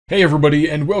Hey everybody,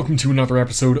 and welcome to another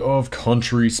episode of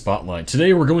Country Spotlight.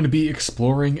 Today we're going to be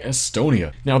exploring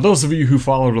Estonia. Now, those of you who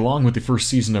followed along with the first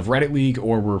season of Reddit League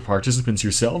or were participants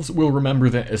yourselves will remember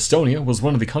that Estonia was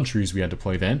one of the countries we had to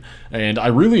play then, and I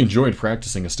really enjoyed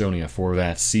practicing Estonia for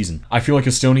that season. I feel like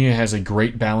Estonia has a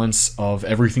great balance of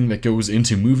everything that goes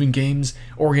into moving games,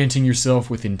 orienting yourself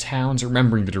within towns,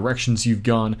 remembering the directions you've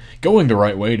gone, going the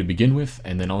right way to begin with,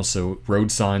 and then also road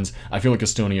signs. I feel like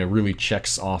Estonia really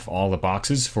checks off all the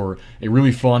boxes for a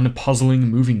really fun, puzzling,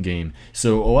 moving game.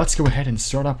 So let's go ahead and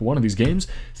start up one of these games.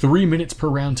 3 minutes per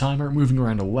round timer, moving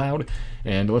around allowed,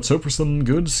 and let's hope for some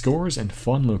good scores and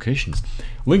fun locations.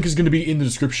 Link is going to be in the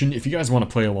description. If you guys want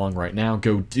to play along right now,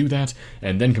 go do that,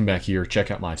 and then come back here, check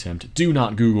out my attempt. Do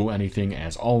not Google anything,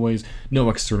 as always.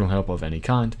 No external help of any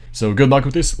kind. So good luck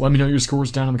with this. Let me know your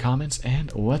scores down in the comments,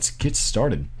 and let's get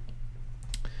started.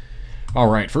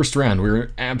 Alright, first round,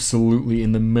 we're absolutely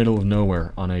in the middle of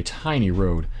nowhere on a tiny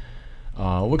road.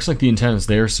 Looks like the antenna's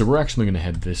there, so we're actually going to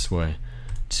head this way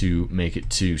to make it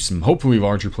to some hopefully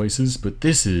larger places, but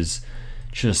this is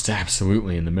just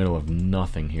absolutely in the middle of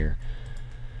nothing here.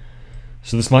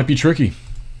 So this might be tricky.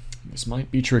 This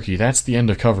might be tricky. That's the end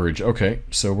of coverage. Okay,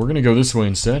 so we're going to go this way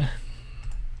instead.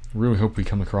 Really hope we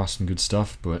come across some good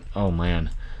stuff, but oh man.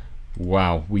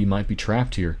 Wow, we might be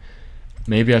trapped here.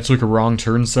 Maybe I took a wrong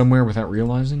turn somewhere without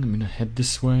realizing. I'm going to head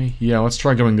this way. Yeah, let's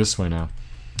try going this way now.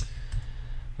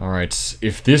 Alright,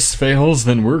 if this fails,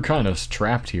 then we're kind of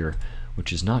trapped here,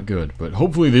 which is not good. But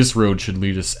hopefully this road should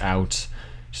lead us out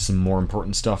to some more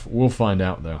important stuff. We'll find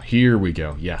out, though. Here we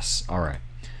go. Yes, alright.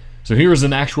 So here's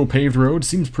an actual paved road.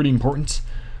 Seems pretty important.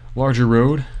 Larger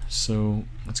road, so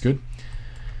that's good.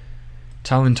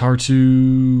 Tallinn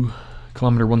Tartu...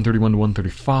 Kilometer 131 to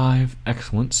 135.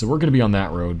 Excellent. So we're going to be on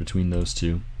that road between those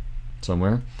two.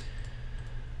 Somewhere.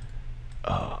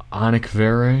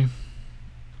 Anikvere.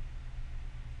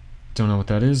 Don't know what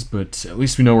that is, but at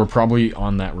least we know we're probably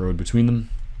on that road between them.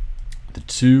 The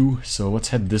two. So let's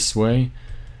head this way.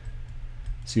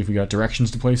 See if we got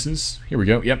directions to places. Here we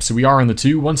go. Yep, so we are on the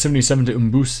two. 177 to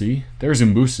Umbusi. There's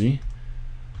Umbusi.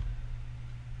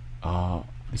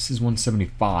 This is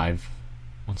 175.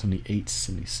 178,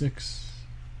 76.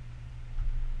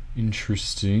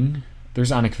 Interesting.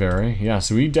 There's Anikvere. Yeah,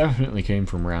 so we definitely came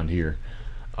from around here.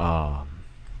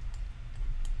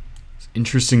 It's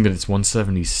interesting that it's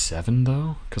 177,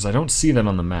 though, because I don't see that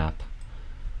on the map.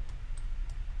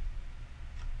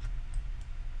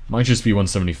 Might just be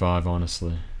 175,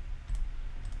 honestly.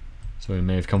 So it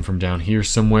may have come from down here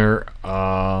somewhere.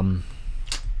 Because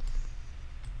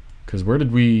where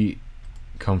did we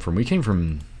come from? We came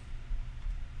from...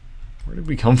 Where did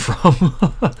we come from?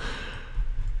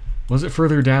 Was it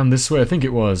further down this way? I think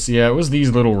it was. Yeah, it was these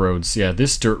little roads. Yeah,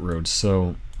 this dirt road.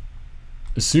 So,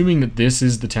 assuming that this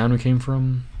is the town we came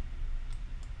from,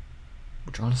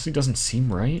 which honestly doesn't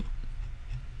seem right.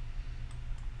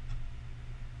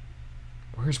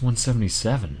 Where's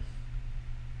 177?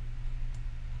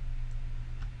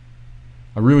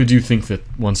 I really do think that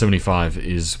 175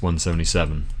 is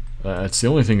 177. That's the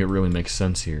only thing that really makes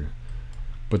sense here.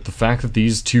 But the fact that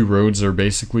these two roads are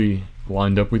basically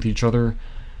lined up with each other,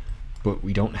 but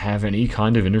we don't have any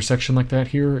kind of intersection like that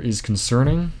here, is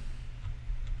concerning.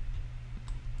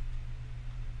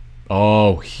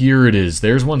 Oh, here it is.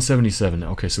 There's 177.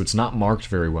 Okay, so it's not marked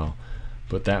very well.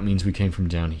 But that means we came from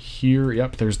down here.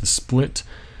 Yep, there's the split.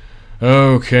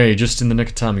 Okay, just in the nick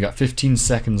of time. We got 15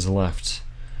 seconds left.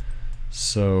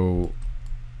 So,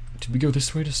 did we go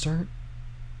this way to start?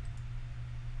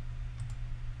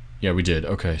 Yeah, we did.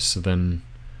 Okay, so then...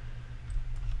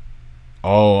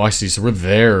 Oh, I see. So we're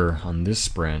there on this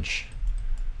branch.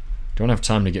 Don't have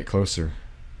time to get closer.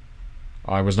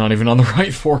 I was not even on the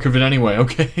right fork of it anyway.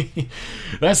 Okay.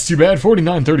 That's too bad.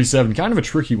 49.37. Kind of a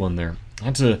tricky one there. I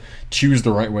had to choose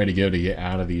the right way to go to get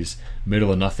out of these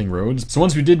middle of nothing roads. So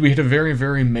once we did, we hit a very,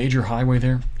 very major highway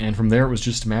there. And from there, it was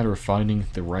just a matter of finding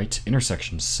the right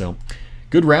intersections. So,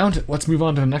 good round. Let's move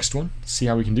on to the next one. See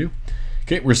how we can do.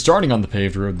 Okay, we're starting on the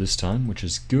paved road this time, which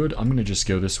is good. I'm going to just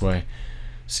go this way,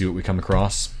 see what we come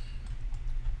across.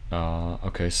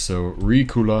 Okay, so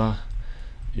Rikula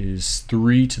is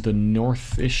 3 to the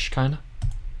north-ish, kind of.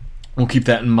 We'll keep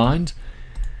that in mind.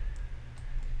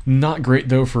 Not great,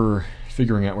 though, for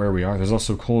figuring out where we are. There's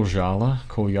also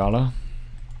Kolyala.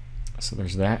 So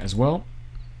there's that as well.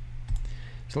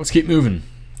 So let's keep moving.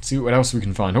 See what else we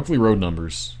can find. Hopefully road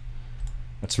numbers.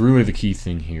 That's really the key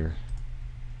thing here.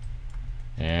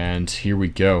 And here we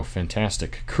go.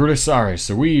 Fantastic. Kuressaare.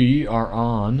 So we are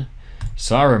on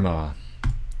Saaremaa.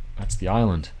 That's the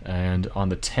island. And on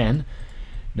the 10.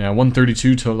 Now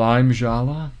 132 to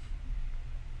Laimjala.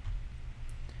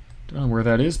 Don't know where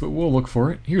that is, but we'll look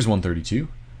for it. Here's 132.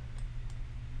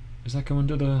 Is that going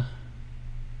to the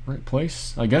right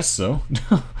place? I guess so.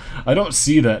 I don't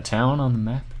see that town on the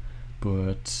map,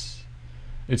 but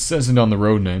it says it on the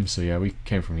road name, so yeah, we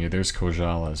came from here. There's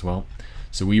Kojala as well.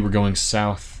 So we were going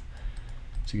south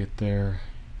to get there.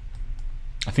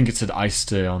 I think it said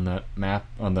Eesti on that map,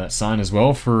 on that sign as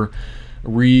well, for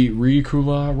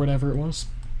Riikula or whatever it was.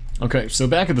 Okay, so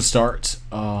back at the start,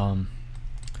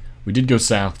 we did go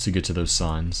south to get to those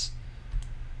signs.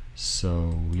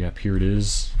 So, yep, here it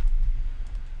is.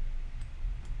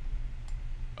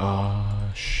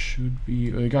 Should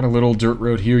be... We got a little dirt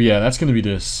road here. Yeah, that's going to be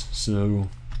this. So,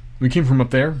 we came from up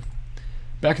there.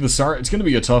 Back at the start, it's going to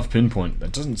be a tough pinpoint.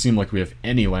 That doesn't seem like we have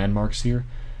any landmarks here.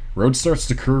 Road starts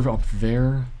to curve up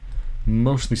there.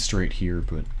 Mostly straight here,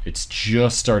 but it's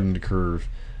just starting to curve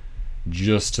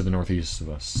just to the northeast of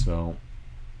us. So,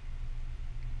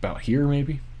 about here,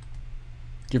 maybe?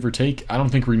 Give or take. I don't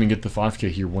think we're going to get the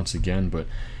 5K here once again, but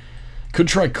could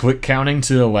try click counting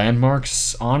to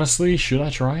landmarks, honestly. Should I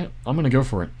try it? I'm going to go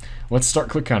for it. Let's start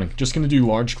click counting. Just going to do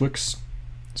large clicks.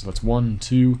 So that's 1,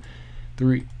 2,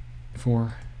 3,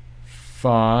 4,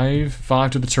 5.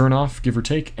 5 to the turnoff, give or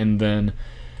take. And then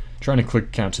trying to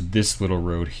click count to this little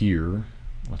road here.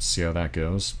 Let's see how that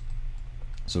goes.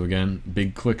 So again,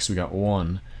 big clicks. We got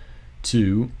 1,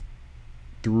 2,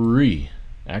 3.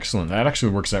 Excellent. That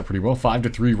actually works out pretty well. 5 to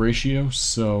 3 ratio.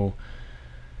 So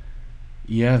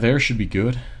yeah, there should be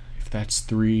good. If that's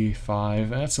 3, 5,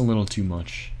 that's a little too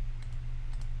much.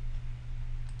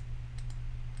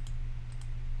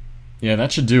 Yeah,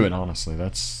 that should do it, honestly.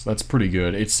 That's pretty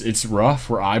good. It's rough.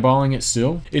 We're eyeballing it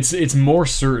still. It's more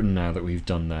certain now that we've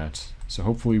done that. So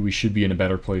hopefully we should be in a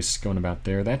better place going about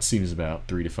there. That seems about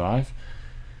 3 to 5,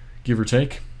 give or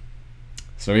take.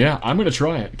 So yeah, I'm gonna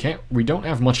try it. We don't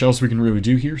have much else we can really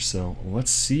do here, so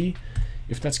let's see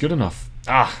if that's good enough.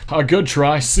 A good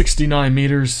try. 69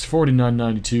 meters,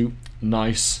 49.92.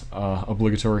 Nice,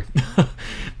 obligatory.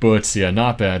 But yeah,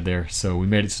 not bad there. So we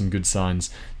made it some good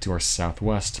signs to our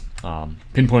southwest.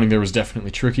 Pinpointing there was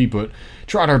definitely tricky, but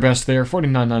tried our best there.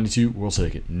 49.92, we'll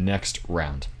take it. Next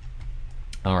round.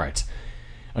 Alright,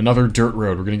 another dirt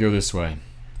road. We're going to go this way.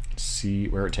 See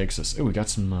where it takes us. Oh, we got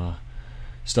some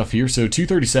stuff here. So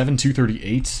 237,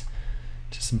 238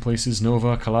 to some places.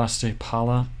 Nova, Kalaste,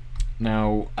 Pala.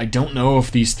 Now, I don't know if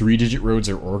these 3-digit roads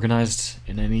are organized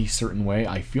in any certain way.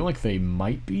 I feel like they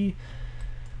might be,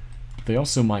 but they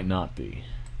also might not be.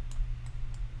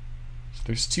 So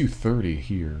there's 230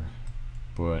 here,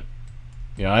 but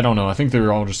yeah, I don't know. I think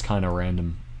they're all just kind of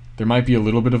random. There might be a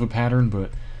little bit of a pattern, but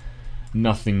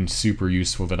nothing super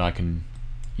useful that I can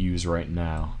use right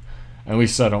now. At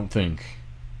least I don't think.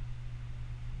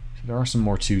 So there are some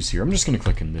more 2s here. I'm just going to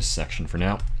click in this section for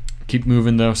now. Keep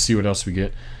moving though, see what else we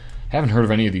get. Haven't heard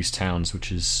of any of these towns,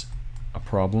 which is a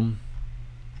problem.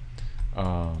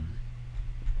 Hold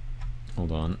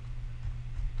on.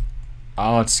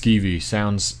 Along GeoGuessr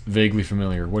sounds vaguely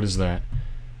familiar. What is that?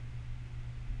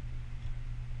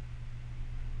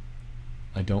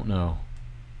 I don't know.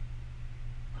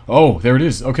 Oh, there it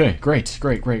is. Okay, great.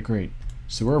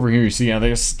 So we're over here. You see, yeah,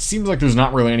 there seems like there's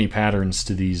not really any patterns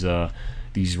to these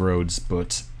roads,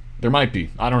 but there might be.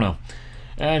 I don't know.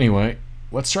 Anyway,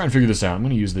 let's try and figure this out. I'm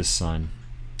going to use this sign.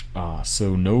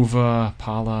 So Nova,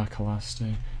 Pala,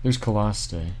 Kalaste. There's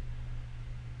Kalaste.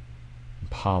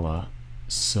 Pala.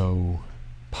 So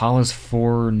Pala's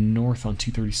 4 north on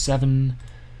 237.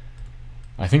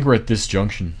 I think we're at this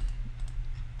junction.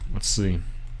 Let's see.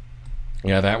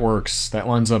 Yeah, that works. That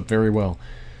lines up very well.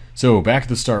 So back at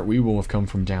the start, we will have come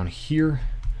from down here.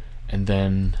 And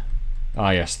then,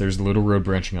 yes, there's the little road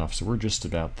branching off. So we're just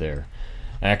about there.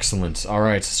 Excellent.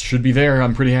 Alright, should be there.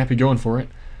 I'm pretty happy going for it.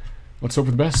 Let's hope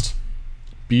for the best.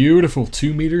 Beautiful.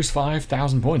 2 meters,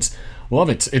 5,000 points. Love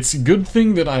it. It's a good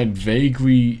thing that I'd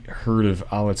vaguely heard of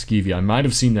Along GeoGuessr. I might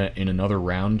have seen that in another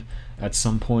round at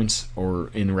some point, or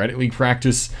in Reddit League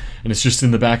practice, and it's just in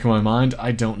the back of my mind.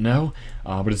 I don't know.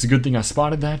 But it's a good thing I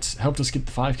spotted that. Helped us get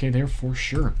the 5K there for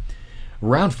sure.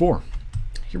 Round 4.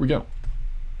 Here we go.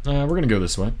 We're going to go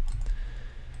this way.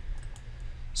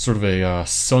 Sort of a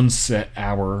sunset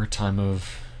hour time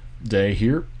of day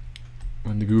here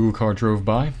when the Google car drove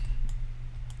by.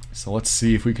 So let's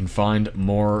see if we can find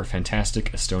more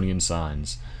fantastic Estonian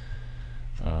signs.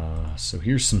 So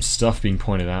here's some stuff being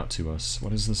pointed out to us.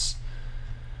 What is this?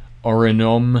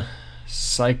 Orenom,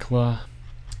 Cycla.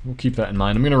 We'll keep that in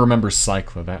mind. I'm going to remember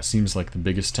Cycla. That seems like the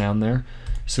biggest town there.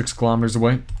 6 kilometers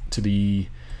away to the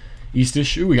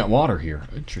east-ish. Ooh, we got water here.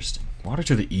 Interesting. Water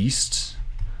to the east.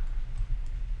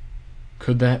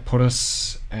 Could that put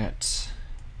us at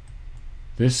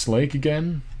this lake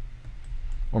again?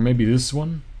 Or maybe this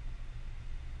one?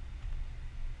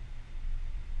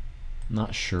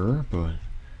 Not sure, but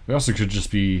we also could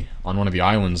just be on one of the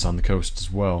islands on the coast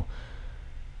as well.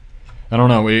 I don't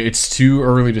know, it's too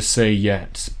early to say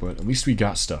yet, but at least we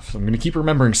got stuff. So I'm going to keep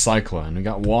remembering Cycla, and we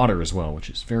got water as well, which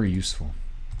is very useful.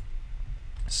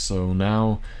 So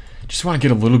now, just want to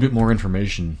get a little bit more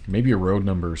information, maybe a road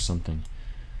number or something.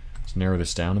 Let's narrow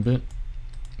this down a bit.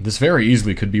 This very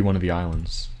easily could be one of the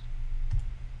islands.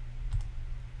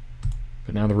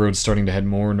 But now the road's starting to head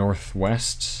more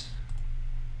northwest.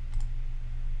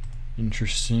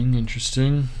 Interesting,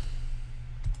 interesting.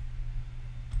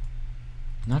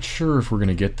 Not sure if we're going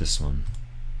to get this one.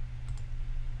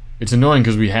 It's annoying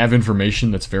because we have information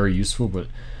that's very useful, but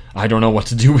I don't know what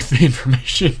to do with the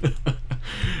information.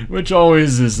 Which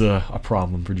always is a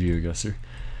problem for GeoGuessr.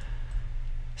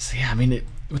 So yeah, I mean,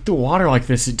 with the water like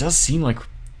this, it does seem like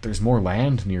there's more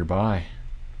land nearby.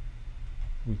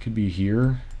 We could be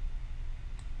here.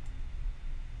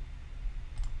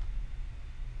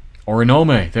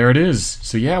 Orinome, there it is.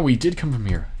 So yeah, we did come from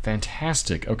here.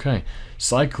 Fantastic. Okay.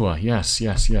 Cycla, yes,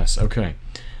 yes, yes. Okay.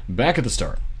 Back at the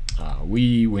start.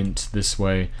 We went this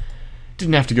way.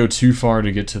 Didn't have to go too far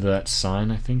to get to that sign,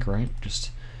 I think, right?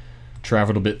 Just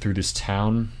traveled a bit through this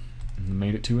town and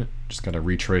made it to it. Just gotta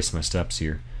retrace my steps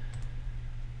here.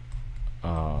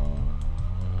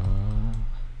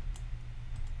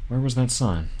 Where was that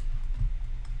sign?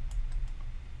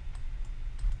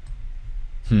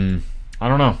 I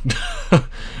don't know.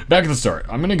 Back at the start.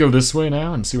 I'm gonna go this way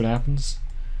now and see what happens.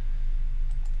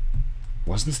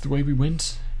 Was this the way we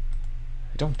went?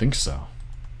 I don't think so.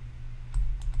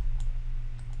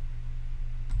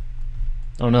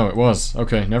 Oh no, it was.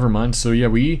 Okay, never mind. So yeah,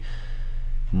 we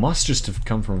must just have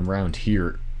come from around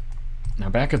here. Now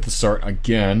back at the start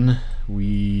again,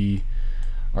 we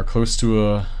are close to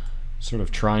a sort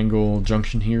of triangle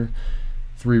junction here.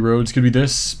 3 roads. Could be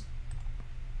this.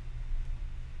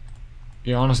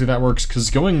 Yeah, honestly that works,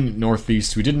 because going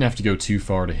northeast, we didn't have to go too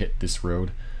far to hit this road.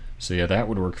 So yeah, that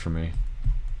would work for me.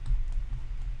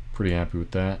 Pretty happy with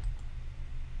that.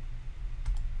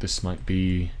 This might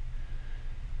be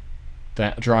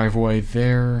that driveway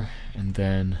there, and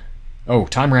then... Oh,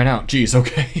 time ran out. Jeez,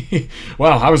 okay.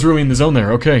 Wow, I was really in the zone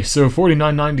there. Okay, so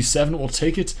 49.97, we'll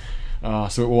take it.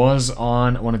 So it was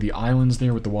on one of the islands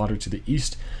there with the water to the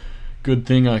east. Good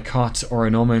thing I caught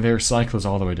Orinome there. Cycla's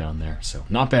all the way down there, so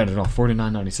not bad at all.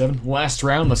 49.97. Last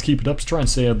round, let's keep it up. Let's try and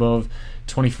stay above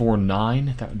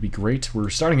 24.9. That would be great. We're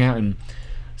starting out in...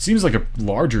 Seems like a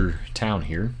larger town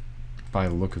here, by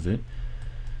the look of it.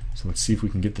 So let's see if we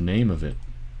can get the name of it.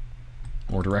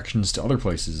 Or directions to other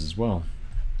places as well.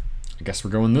 I guess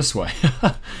we're going this way.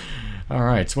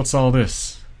 Alright, so what's all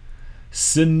this?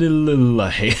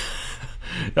 Sinililai.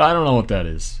 I don't know what that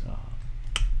is.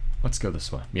 Let's go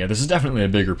this way. Yeah, this is definitely a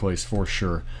bigger place for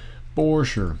sure. For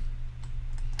sure.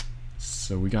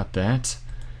 So we got that.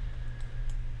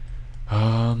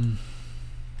 Now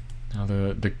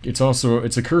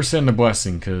it's a curse and a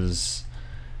blessing, because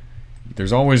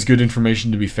there's always good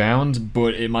information to be found,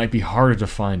 but it might be harder to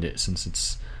find it since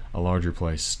it's a larger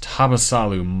place.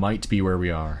 Tabasalu might be where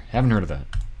we are. Haven't heard of that,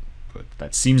 but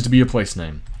that seems to be a place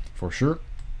name for sure.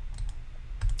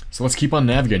 So let's keep on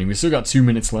navigating. We still got 2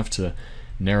 minutes left to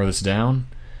narrow this down.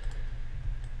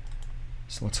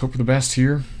 So let's hope for the best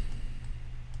here.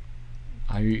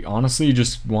 I honestly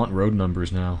just want road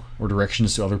numbers now, or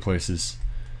directions to other places.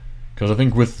 Because I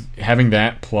think with having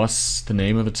that plus the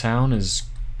name of the town is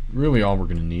really all we're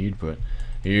going to need, but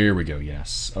here we go,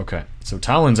 yes. Okay, so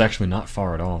Tallinn's actually not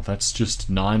far at all. That's just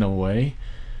 9 away.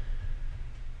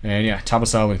 And yeah,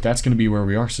 Tabasalu, that's going to be where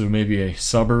we are, so maybe a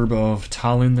suburb of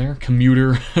Tallinn there,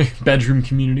 commuter bedroom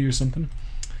community or something.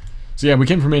 So yeah, we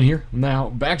came from in here. Now,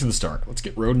 back to the start. Let's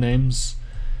get road names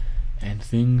and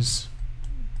things.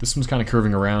 This one's kind of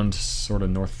curving around, sort of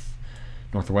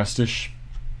northwestish.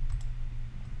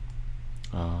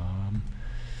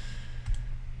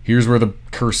 Here's where the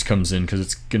curse comes in, because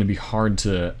it's going to be hard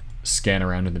to scan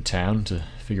around in the town to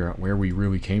figure out where we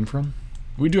really came from.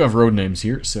 We do have road names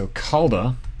here, so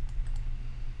Calda.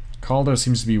 Calda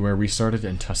seems to be where we started,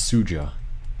 and Tasuja.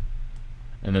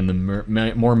 And then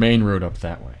the more main road up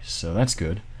that way, so that's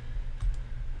good.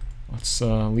 Let's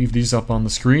leave these up on the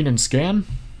screen and scan.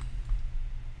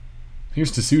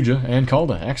 Here's Tasuja and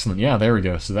Calda. Excellent. Yeah, there we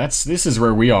go. So this is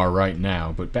where we are right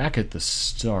now. But back at the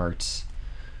start,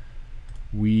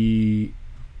 we're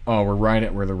right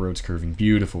at where the road's curving.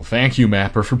 Beautiful. Thank you,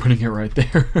 Mapper, for putting it right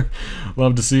there.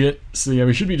 Love to see it. So yeah,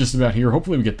 we should be just about here.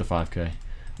 Hopefully we get the 5K.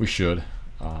 We should.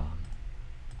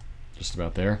 Just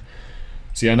about there.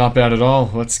 So yeah, not bad at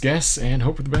all. Let's guess and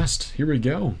hope for the best. Here we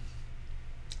go.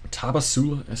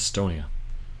 Tabasula, Estonia.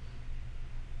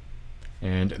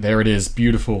 And there it is,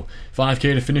 beautiful.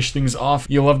 5K to finish things off.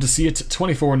 You'll love to see it.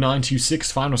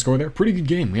 24,926 final score there. Pretty good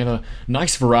game. We had a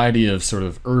nice variety of sort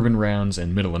of urban rounds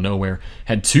and middle of nowhere.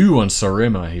 Had 2 on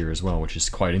Saaremaa here as well, which is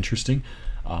quite interesting.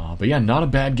 But yeah, not a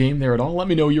bad game there at all. Let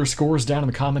me know your scores down in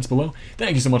the comments below.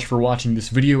 Thank you so much for watching this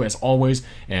video as always,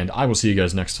 and I will see you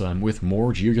guys next time with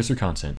more GeoGuessr content.